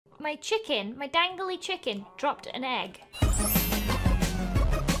my chicken, my dangly chicken, dropped an egg.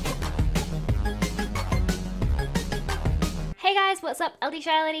 Hey guys, what's up?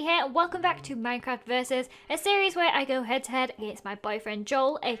 LDShadowLady here, and welcome back to Minecraft Versus, a series where I go head to head against my boyfriend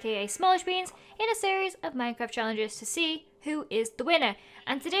Joel, aka Smallish Beans, in a series of Minecraft challenges to see who is the winner.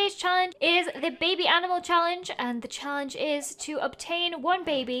 And today's challenge is the baby animal challenge, and the challenge is to obtain one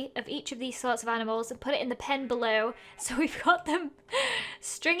baby of each of these sorts of animals and put it in the pen below. So we've got them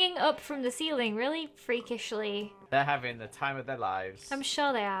stringing up from the ceiling really freakishly. They're having the time of their lives. I'm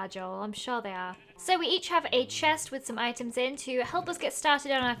sure they are, Joel. I'm sure they are. So we each have a chest with some items in to help us get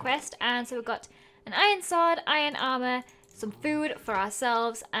started on our quest. And so we've got an iron sword, iron armor, some food for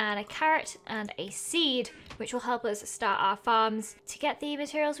ourselves, and a carrot and a seed, which will help us start our farms to get the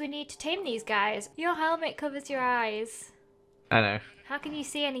materials we need to tame these guys. Your helmet covers your eyes. I know. How can you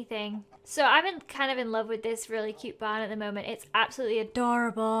see anything? So I've been kind of in love with this really cute barn at the moment. It's absolutely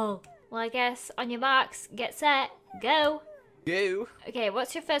adorable. Well, I guess on your marks, get set, go. Go. Okay,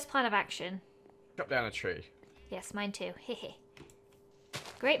 what's your first plan of action? Chop down a tree. Yes, mine too. Hehe.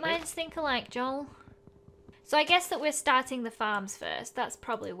 Great minds think alike, Joel. So I guess that we're starting the farms first. That's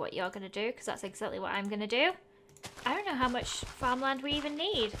probably what you're going to do, because that's exactly what I'm going to do. I don't know how much farmland we even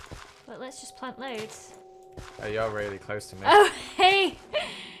need, but let's just plant loads. Oh, you're really close to me. Oh, hey!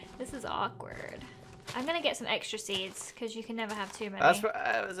 This is awkward. I'm going to get some extra seeds, because you can never have too many. That's what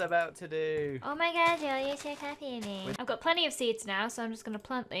I was about to do. Oh my god, Joel, you're so happy in me. I've got plenty of seeds now, so I'm just going to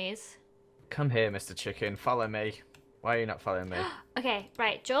plant these. Come here, Mr. Chicken. Follow me. Why are you not following me? Okay,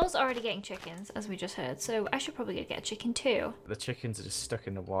 right. Joel's already getting chickens, as we just heard, so I should probably go get a chicken too. The chickens are just stuck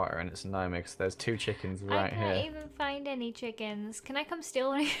in the water, and it's annoying me because there's two chickens right here. I can't even find any chickens. Can I come steal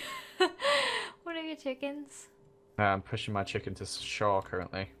one of your chickens? I'm pushing my chicken to shore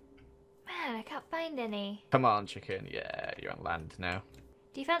currently. Man, I can't find any. Come on, chicken. Yeah, you're on land now.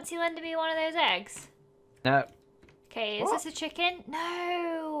 Do you fancy lending me one of those eggs? No. Okay, is this a chicken?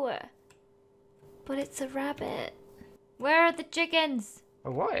 No! But it's a rabbit. Where are the chickens?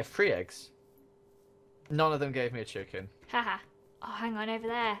 Oh, why? 3 eggs. None of them gave me a chicken. Haha. Oh, hang on, over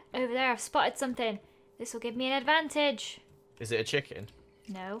there. Over there, I've spotted something. This will give me an advantage. Is it a chicken?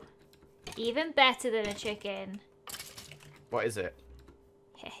 No. Even better than a chicken. What is it?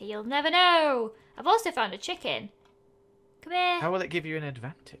 You'll never know. I've also found a chicken. Come here. How will it give you an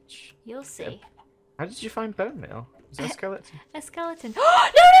advantage? You'll see. How did you find bone meal? Is that a skeleton? A skeleton.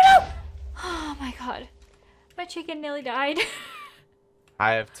 Oh, no, no, no! Oh my god. My chicken nearly died.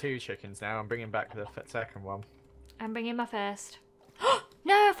 I have 2 chickens now. I'm bringing back the second one. I'm bringing my first.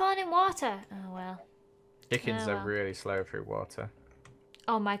 No, I've fallen in water. Oh well. Chickens are really slow through water.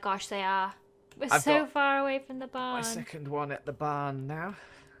 Oh my gosh, they are. We're I've so got far away from the barn. My second one at the barn now.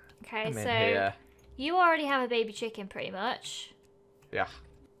 Okay, I'm in so here. you already have a baby chicken pretty much. Yeah.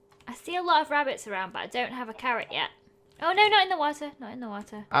 I see a lot of rabbits around, but I don't have a carrot yet. Oh no, not in the water. Not in the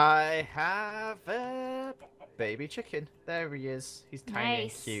water. I have a baby chicken. There he is. He's tiny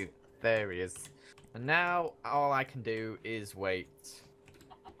and cute. There he is. And now all I can do is wait.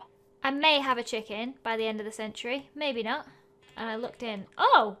 I may have a chicken by the end of the century. Maybe not. And I looked in.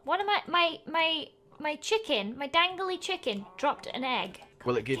 Oh, one of my chicken, my dangly chicken, dropped an egg.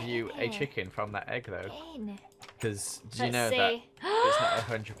 Will it give you a chicken from that egg though? Because do you Let's know see. that it's not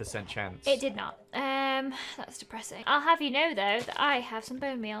a 100% chance? It did not. That's depressing. I'll have you know though that I have some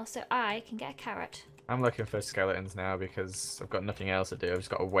bone meal, so I can get a carrot. I'm looking for skeletons now because I've got nothing else to do. I've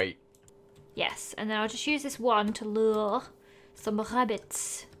just got to wait. Yes, and then I'll just use this one to lure some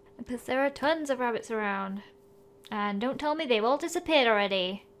rabbits. Because there are tons of rabbits around. And don't tell me they've all disappeared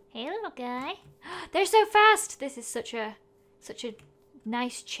already. Hey little guy. They're so fast! This is such a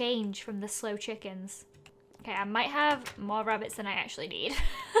nice change from the slow chickens. Okay, I might have more rabbits than I actually need.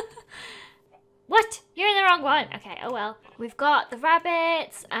 What? You're in the wrong one. Okay, oh well. We've got the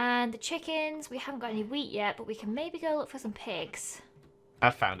rabbits and the chickens. We haven't got any wheat yet, but we can maybe go look for some pigs. I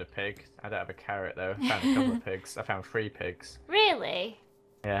found a pig. I don't have a carrot though. I found a couple of pigs. I found 3 pigs. Really?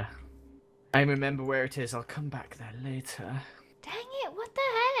 Yeah. I remember where it is. I'll come back there later. Dang it, what the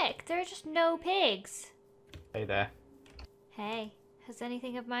heck? There are just no pigs. Hey there. Hey, has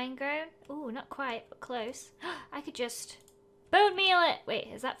anything of mine grown? Ooh, not quite, but close. I could just bone meal it. Wait,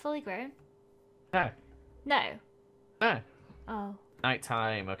 is that fully grown? No. No. No. Oh.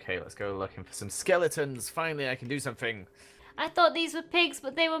 Nighttime. Okay, let's go looking for some skeletons. Finally, I can do something. I thought these were pigs,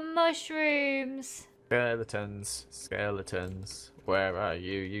 but they were mushrooms. Skeletons. Skeletons. Where are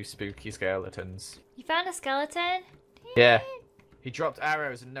you, you spooky skeletons? You found a skeleton? Yeah. He dropped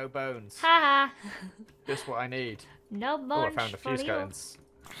arrows and no bones. Haha. Just what I need. No Oh, bones. I found a few skeletons.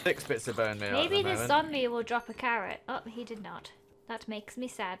 6 bits of bone meal. Maybe at the this moment. zombie will drop a carrot. Oh, he did not. That makes me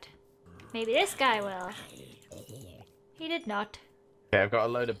sad. Maybe this guy will. He did not. Okay, I've got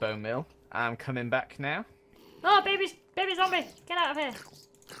a load of bone meal. I'm coming back now. Oh, baby zombie! Get out of here!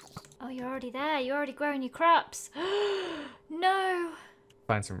 Oh, you're already there. You're already growing your crops. No!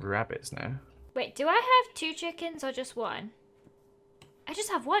 Find some rabbits now. Wait, do I have 2 chickens or just 1? I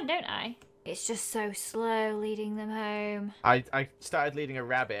just have 1, don't I? It's just so slow leading them home. I started leading a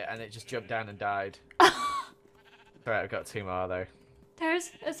rabbit and it just jumped down and died. Alright, I've got 2 more though.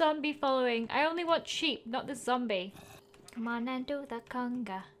 There's a zombie following. I only want sheep, not the zombie. Come on and do the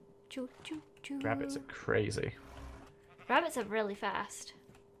conga. Choo choo choo. Rabbits are crazy. Rabbits are really fast.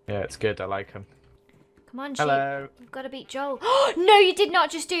 Yeah, it's good. I like them. Come on, sheep. Hello. We've got to beat Joel. No, you did not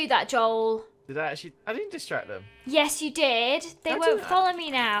just do that, Joel. Did I actually? I didn't distract them. Yes, you did. They I won't didn't. follow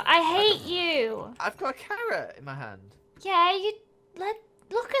me now. I hate you. I've got a carrot in my hand. Yeah,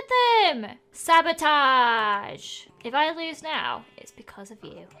 look at them. Sabotage. If I lose now, it's because of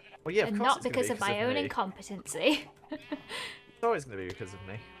you. Well, yeah, of And course not it's gonna because be of my own me. incompetency. It's always going to be because of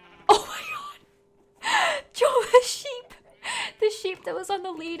me. Oh my god! Joel, the sheep that was on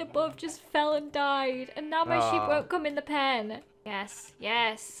the lead above just fell and died. And now my sheep won't come in the pen. Yes,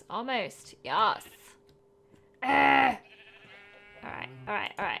 yes, almost. Yes. Alright.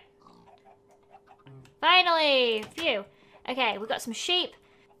 Finally! Phew. Okay, we've got some sheep.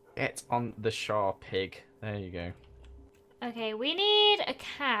 Get on the shore, pig. There you go. Okay, we need a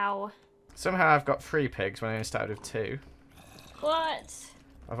cow. Somehow I've got 3 pigs when I only started with 2. What?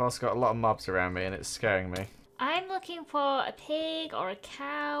 I've also got a lot of mobs around me and it's scaring me. I'm looking for a pig or a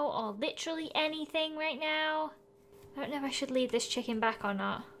cow or literally anything right now. I don't know if I should lead this chicken back or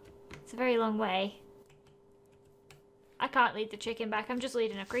not. It's a very long way. I can't lead the chicken back. I'm just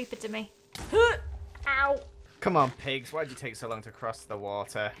leading a creeper to me. Ow! Come on, pigs. Why'd you take so long to cross the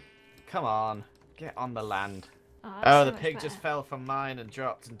water? Come on. Get on the land. Oh, Oh, so the much pig better. just fell from mine and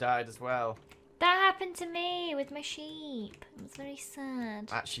dropped and died as well. That happened to me with my sheep. It's very sad.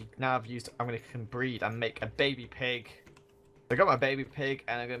 Actually, now I'm going to breed and make a baby pig. I got my baby pig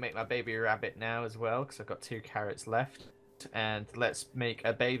and I'm going to make my baby rabbit now as well because I've got 2 carrots left. And let's make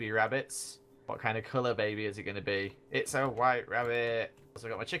a baby rabbit. What kind of colour baby is it going to be? It's a white rabbit. So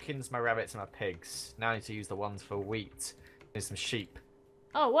I've got my chickens, my rabbits and my pigs. Now I need to use the ones for wheat. There's some sheep.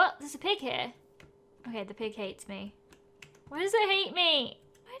 Oh, what? There's a pig here. Okay, the pig hates me. Why does it hate me?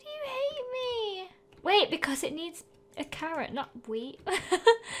 Why do you hate me? Wait, because it needs a carrot, not wheat.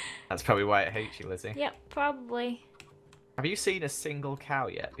 That's probably why it hates you, Lizzie. Yep, probably. Have you seen a single cow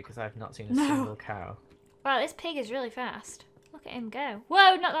yet? Because I've not seen a No. single cow. Wow, this pig is really fast. Look at him go.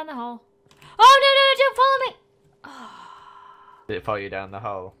 Whoa, not down the hole. Oh, no, don't follow me. Oh. Did it follow you down the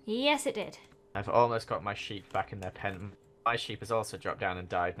hole? Yes, it did. I've almost got my sheep back in their pen. My sheep has also dropped down and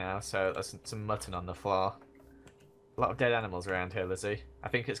died now, so there's some mutton on the floor. A lot of dead animals around here, Lizzie. I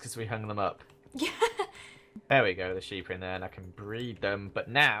think it's because we hung them up. Yeah. There we go, the sheep are in there and I can breed them. But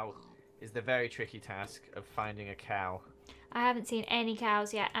now is the very tricky task of finding a cow. I haven't seen any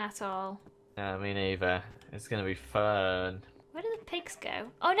cows yet at all. No, me neither. It's going to be fun. Where do the pigs go?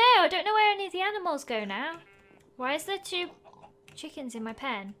 Oh no, I don't know where any of the animals go now. Why is there 2 chickens in my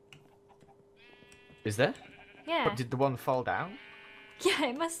pen? Is there? Yeah. But did the one fall down? Yeah,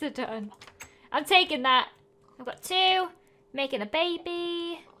 it must have done. I'm taking that. I've got 2. Making a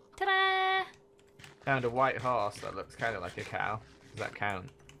baby. Ta-da! Found a white horse that looks kind of like a cow. Does that count?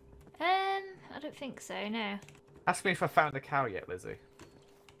 I don't think so, no. Ask me if I found a cow yet, Lizzie.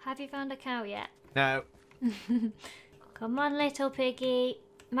 Have you found a cow yet? No. Come on, little piggy.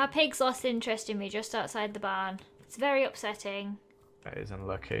 My pig's lost interest in me just outside the barn. It's very upsetting. That is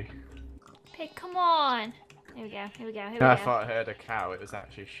unlucky. Pig, come on. Here we go, here we go, here we No, I go. thought I heard a cow. It was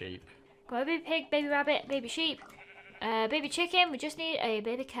actually sheep. Go on, baby pig, baby rabbit, baby sheep. Baby chicken, we just need a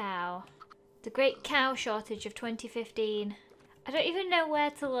baby cow. The great cow shortage of 2015. I don't even know where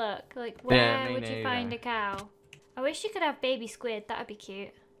to look. Like, where me would you neither. find a cow? I wish you could have baby squid. That'd be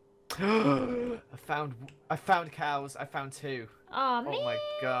cute. I found cows. I found 2. Oh, me. Oh my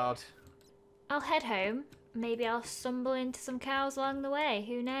god. I'll head home. Maybe I'll stumble into some cows along the way.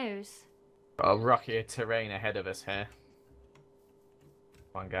 Who knows? Got a rockier terrain ahead of us here.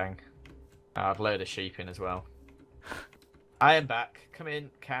 Come on, gang. I've load of sheep in as well. I am back. Come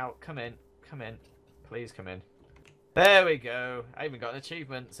in, cow. Come in. Come in. Please come in. There we go. I even got an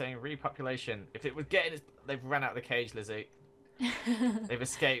achievement saying repopulation. If it was getting... They've run out of the cage, Lizzie. They've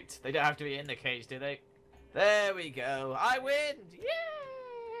escaped. They don't have to be in the cage, do they? There we go. I win!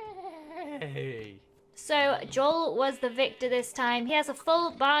 Yay! So, Joel was the victor this time. He has a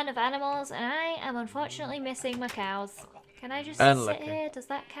full barn of animals, and I am unfortunately missing my cows. Can I just Unlucky. sit here? Does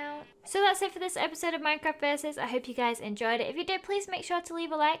that count? So that's it for this episode of Minecraft Versus. I hope you guys enjoyed it. If you did, please make sure to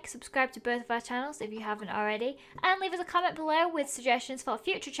leave a like, subscribe to both of our channels if you haven't already, and leave us a comment below with suggestions for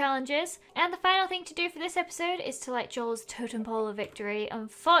future challenges. And the final thing to do for this episode is to light Joel's totem pole of victory.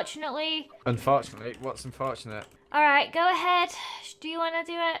 Unfortunately... Unfortunately? What's unfortunate? Alright, go ahead. Do you want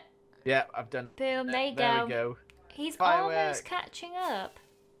to do it? Yeah, I've done. Boom, there you There go. we go. He's Firework. almost catching up.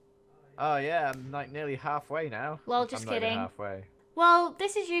 Oh yeah, I'm like nearly halfway now. Lol, just I'm not even kidding. halfway. Well,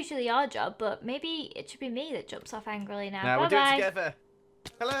 this is usually our job, but maybe it should be me that jumps off angrily now. Now Bye we'll do it bye. together.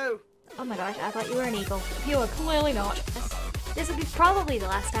 Hello. Oh my gosh, I thought you were an eagle. You are clearly not. This will be probably the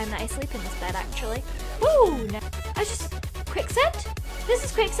last time that I sleep in this bed, actually. Woo! No. I just... Quicksand? This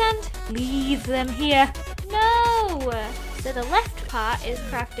is quicksand. Leave them here. No! So the left part is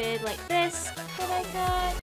crafted like this, but I can't